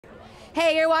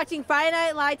Hey, you're watching Friday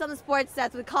Night Lights on the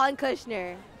Sportsdesk with Collin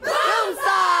Kushner. Boom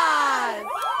sauce!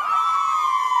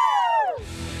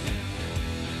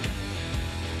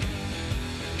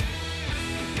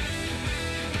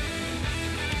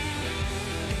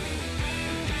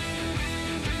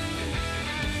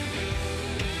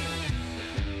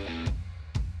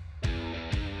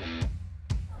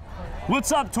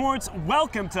 What's up, Torrance?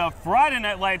 Welcome to Friday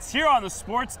Night Lights here on the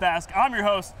Sports Desk. I'm your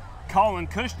host, Collin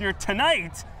Kushner.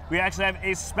 Tonight, we actually have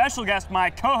a special guest, my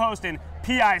co-host in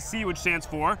PIC, which stands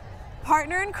for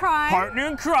Partner in Crime. Partner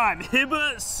in Crime,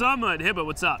 HIBAH SAMAD. HIBAH,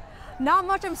 what's up? Not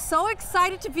much. I'm so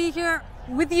excited to be here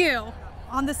with you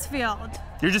on this field.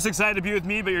 You're just excited to be with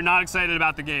me, but you're not excited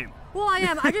about the game. Well, I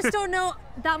am. I just don't know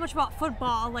that much about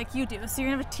football like you do, so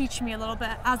you're going to teach me a little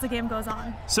bit as the game goes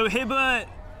on. So HIBAH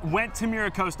went to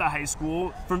Miracosta High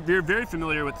School. You're very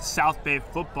familiar with South Bay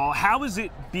football. How is it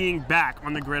being back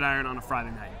on the gridiron on a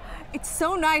Friday night? It's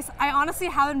so nice. I honestly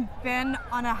haven't been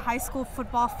on a high school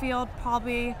football field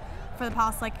probably for the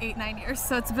past like 8-9 years,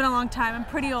 so it's been a long time. I'm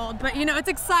pretty old, but you know, it's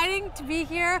exciting to be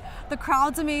here. The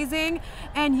crowd's amazing,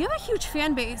 and you have a huge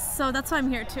fan base, so that's why I'm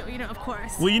here too, you know, of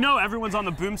course. Well, you know, everyone's on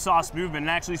the boom sauce movement, and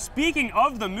actually, speaking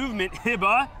of the movement,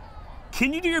 HIBAH,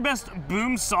 can you do your best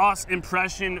boom sauce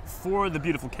impression for the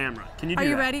beautiful camera? Can you do that? Are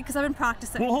you ready? Because I've been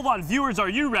practicing. Well, hold on. Viewers, are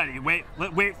you ready? Wait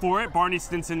for it. Barney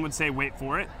Stinson would say wait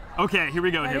for it. Okay, here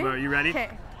we go, HIBAH. Are you ready? Okay.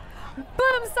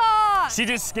 Boom sauce! She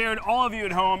just scared all of you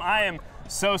at home. I am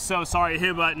so sorry,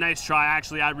 HIBAH. Nice try.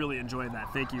 Actually, I really enjoyed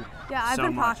that. Thank you. Yeah, I've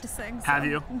been much. practicing. So. Have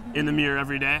you? In the mirror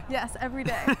every day? Yes, every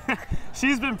day.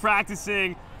 She's been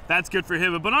practicing. That's good for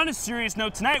HIBAH. But on a serious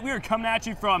note, tonight we are coming at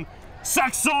you from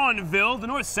Saxonville. The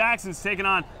North Saxons taking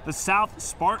on the South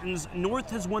Spartans. North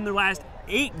has won their last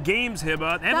 8 games,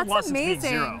 HIBAH. They haven't lost since week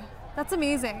 0. That's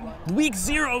amazing. Week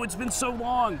 0, it's been so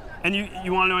long. And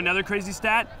you want to know another crazy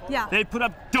stat? Yeah. They put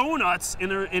up donuts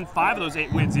in 5 of those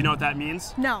 8 wins. You know what that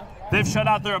means? No. They've shut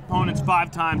out their opponents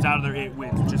 5 times out of their 8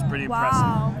 wins, which is pretty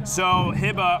impressive. So,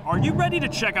 HIBAH, are you ready to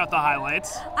check out the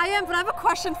highlights? I am, but I have a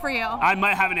question for you. I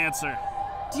might have an answer.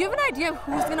 Do you have an idea of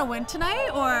who's going to win tonight?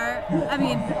 Or, I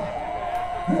mean...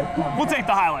 We'll take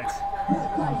the highlights.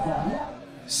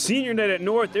 Senior night at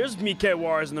North, there's Mike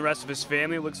Juarez and the rest of his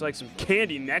family. Looks like some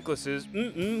candy necklaces.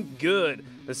 Good.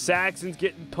 The Saxons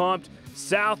getting pumped.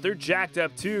 South, they're jacked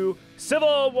up too.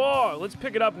 Civil War. Let's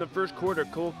pick it up in the first quarter.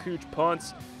 Cole Cooch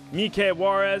punts. Mike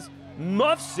Juarez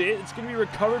muffs it. It's going to be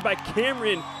recovered by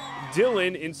Cameron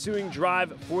Dillon. Ensuing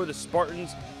drive for the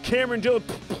Spartans. Cameron Dillon,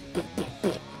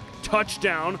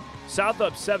 touchdown. South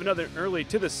up 7-0 early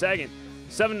to the second.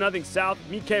 7-0 South.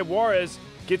 Mike Juarez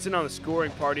gets in on the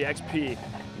scoring party. XP,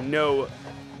 no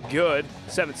good.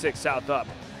 7-6 South up.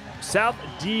 South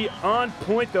D on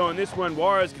point though in this one.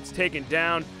 Juarez gets taken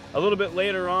down. A little bit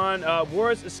later on,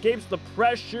 Juarez escapes the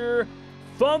pressure,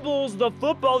 fumbles the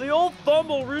football. The old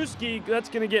fumble Ruski. That's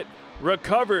going to get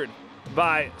recovered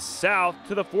by South.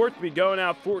 To the fourth we go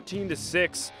now,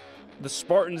 14-6. The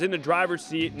Spartans in the driver's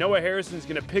seat. Noah Harrison's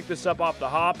going to pick this up off the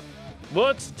hop.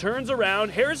 Looks, turns around.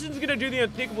 Harrison's going to do the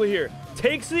unthinkable here.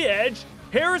 Takes the edge.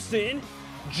 Harrison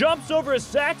jumps over a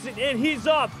Saxon, and he's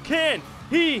off. Can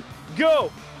he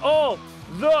go all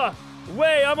the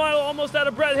way? I'm almost out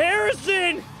of breath.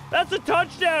 Harrison! That's a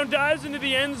touchdown. Dives into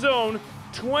the end zone.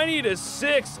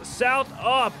 20-6, South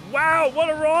up. Wow, what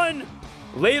a run!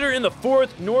 Later in the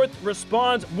fourth, North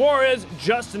responds. Juarez,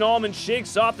 Justin Allman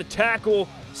shakes off the tackle,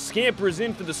 scampers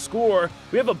in for the score.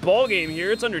 We have a ball game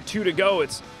here. It's under 2 to go.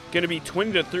 It's going to be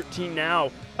 20-13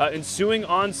 now. Ensuing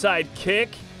onside kick.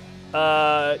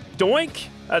 Doink.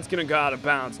 That's going to go out of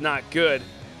bounds. Not good.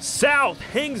 South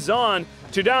hangs on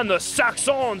to down the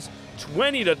Saxons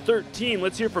 20-13.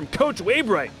 Let's hear from Coach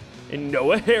Waybright and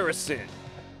Noah Harrison.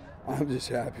 I'm just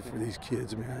happy for these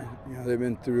kids, man. You know, they've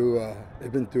been through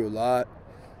a lot.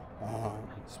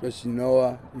 Especially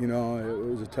Noah. You know,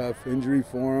 it was a tough injury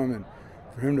for him, and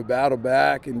for him to battle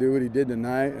back and do what he did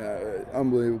tonight,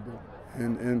 unbelievable.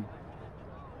 And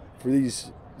for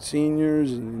these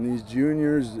seniors and these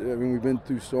juniors, I mean, we've been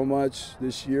through so much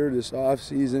this year, this off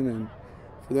season, and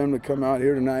for them to come out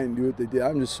here tonight and do what they did,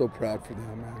 I'm just so proud for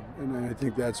them, man. And I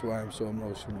think that's why I'm so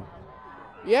emotional.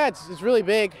 Yeah, it's really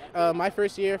big. My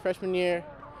first year, freshman year,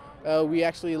 we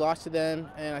actually lost to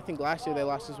them, and I think last year they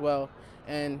lost as well.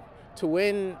 And to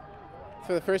win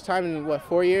for the first time in,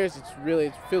 4 years, it's a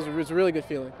really good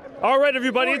feeling. All right,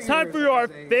 everybody, it's time for our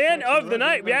fan of the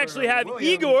night. We actually have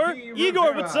Igor.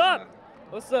 Igor, what's up?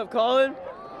 What's up, Collin?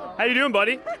 How you doing,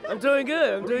 buddy? I'm doing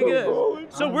good.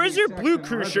 So where's your blue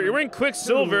crew shirt? You're wearing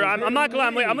Quicksilver. I'm not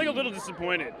gonna lie, I'm like a little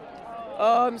disappointed.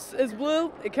 It's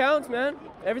blue. It counts, man.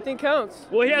 Everything counts.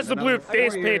 Well, he has the blue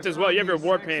face paint as well. You have your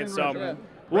war paint, so. Yeah.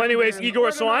 Well, anyways,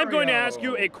 Igor, so I'm going to ask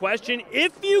you a question.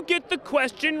 If you get the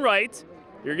question right,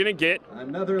 you're going to get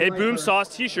a Boom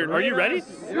Sauce t-shirt. Are you ready?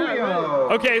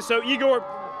 Okay, so Igor,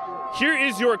 here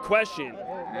is your question.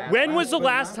 When was the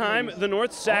last time the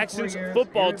North Saxons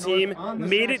football team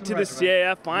made it to the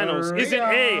CAF finals? Is it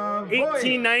A,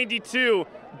 1892,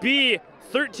 B,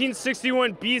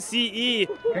 1361 BCE,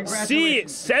 C,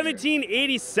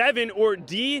 1787, or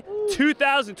D,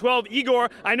 2012? Igor,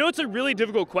 I know it's a really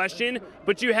difficult question,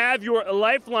 but you have your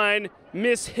lifeline,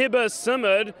 Miss HIBAH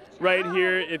SAMAD, right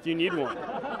here if you need one.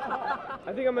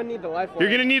 I think I'm gonna need the lifeline.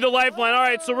 You're gonna need the lifeline. All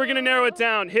right, so we're gonna narrow it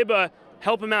down. HIBAH,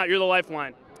 help him out. You're the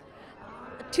lifeline.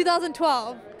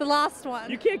 2012, the last one.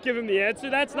 You can't give him the answer.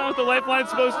 That's not what the lifeline's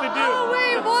supposed to do. Oh,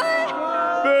 wait, what?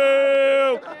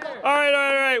 Boo! All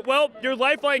right. Well, your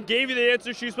lifeline gave you the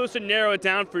answer. She's supposed to narrow it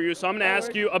down for you, so I'm going to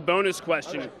ask you a bonus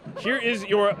question. Here is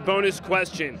your bonus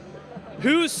question.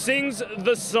 Who sings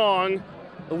the song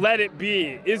Let It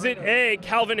Be? Is it A,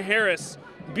 Calvin Harris,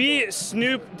 B,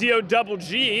 Snoop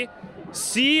D-O-double-G,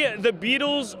 C, The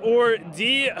Beatles, or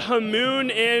D,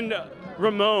 Hamoon and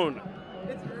Ramone?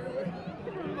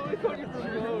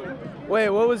 Wait,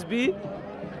 what was B?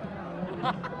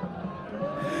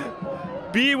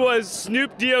 B was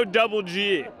Snoop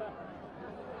D-O-double-G.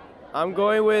 I'm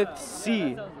going with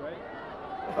C.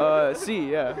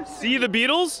 C, yeah. C, The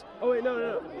Beatles? Oh wait,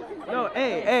 no. No,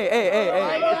 A.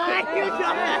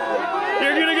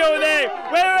 You're gonna go with A.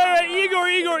 Wait,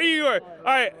 Igor. All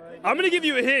right, I'm gonna give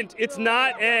you a hint. It's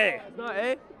not A. It's not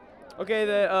A? Okay,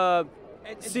 then,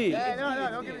 C. No,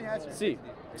 don't give me the answer. C.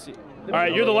 All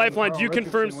right, you're the lifeline. Do you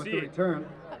confirm C?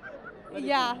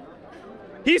 Yeah.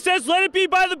 He says Let It Be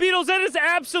by the Beatles. That is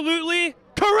absolutely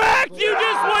correct. You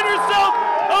just won yourself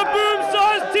a Boom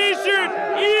Sauce t-shirt,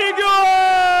 Igor!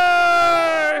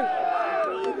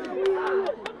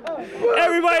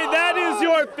 Everybody, that is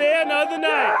your fan of the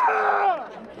night.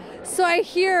 So I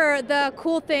hear the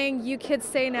cool thing you kids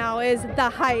say now is the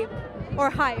hype. Or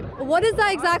hype. What does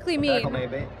that exactly mean?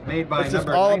 It's just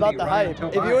all about the hype.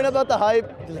 If you ain't about the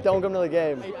hype, just don't come to the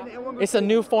game. It's a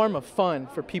new form of fun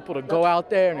for people to go out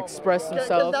there and express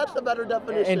themselves. That's the better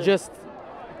definition. And just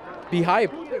be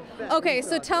hype. Okay,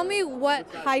 so tell me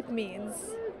what hype means.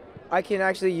 I can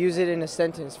actually use it in a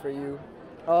sentence for you.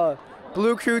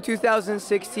 Blue Crew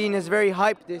 2016 is very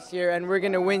hyped this year, and we're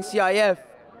going to win CIF.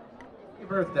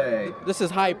 Birthday. This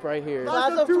is hype right here.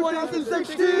 Class of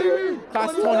 2016.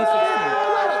 Class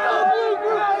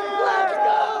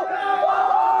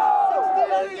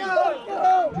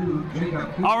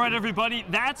 2016. All right, everybody,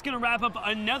 that's going to wrap up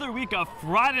another week of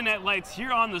Friday Night Lights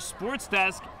here on the Sports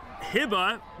Desk.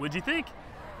 HIBAH, what'd you think?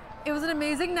 It was an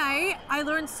amazing night. I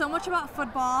learned so much about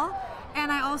football,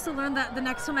 and I also learned that the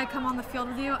next time I come on the field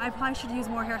with you, I probably should use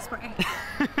more hairspray.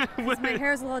 My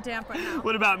hair is a little damp right now.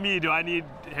 What about me? Do I need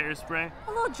hairspray?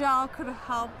 A little gel could have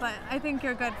helped, but I think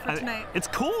you're good for tonight. It's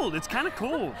cold. It's kind of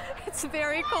cold. It's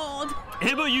very cold.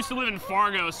 HIBAH used to live in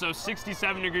Fargo, so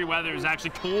 67-degree weather is actually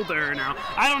colder now.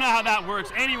 I don't know how that works.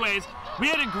 Anyways, we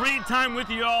had a great time with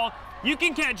you all. You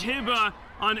can catch HIBAH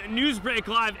on NewsBreak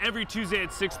Live every Tuesday at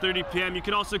 6:30 p.m. You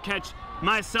can also catch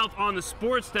myself on the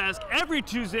Sports Desk every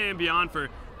Tuesday and beyond for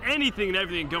anything and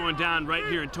everything going down right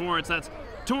here in Torrance. That's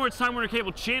Torrance Time Warner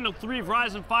Cable Channel 3,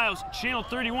 Verizon Fios Channel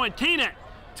 31, KNET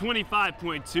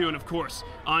 25.2, and of course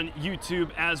on YouTube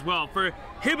as well. For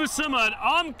HIBAH SAMAD,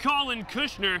 I'm COLLIN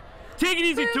KUSHNER. Take it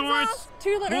easy, Torrance.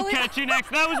 We'll catch you next.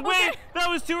 That was Okay. that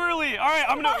was too early. All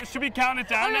right, should we count it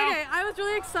down now? Okay, I was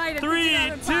really excited.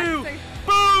 3, 2,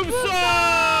 boom!